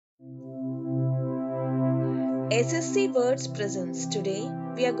SSC Words presents. Today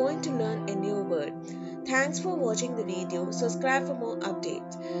we are going to learn a new word. Thanks for watching the video. Subscribe for more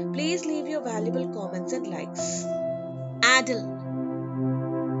updates. Please leave your valuable comments and likes. Addle.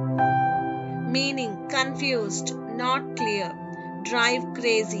 Meaning confused, not clear, drive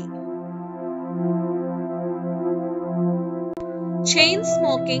crazy. Chain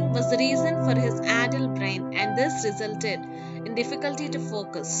smoking was the reason for his addle brain, and this resulted in difficulty to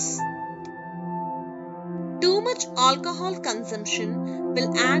focus. Too much alcohol consumption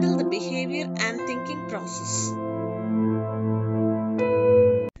will addle the behavior and thinking process.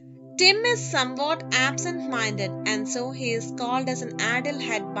 Tim is somewhat absent-minded, and so he is called as an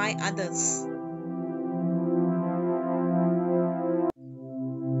addlehead by others.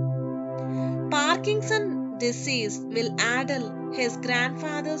 Parkinson's disease will addle his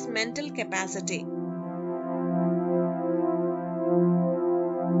grandfather's mental capacity.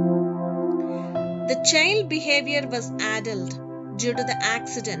 The child behavior was addled due to the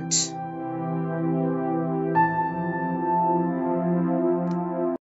accident.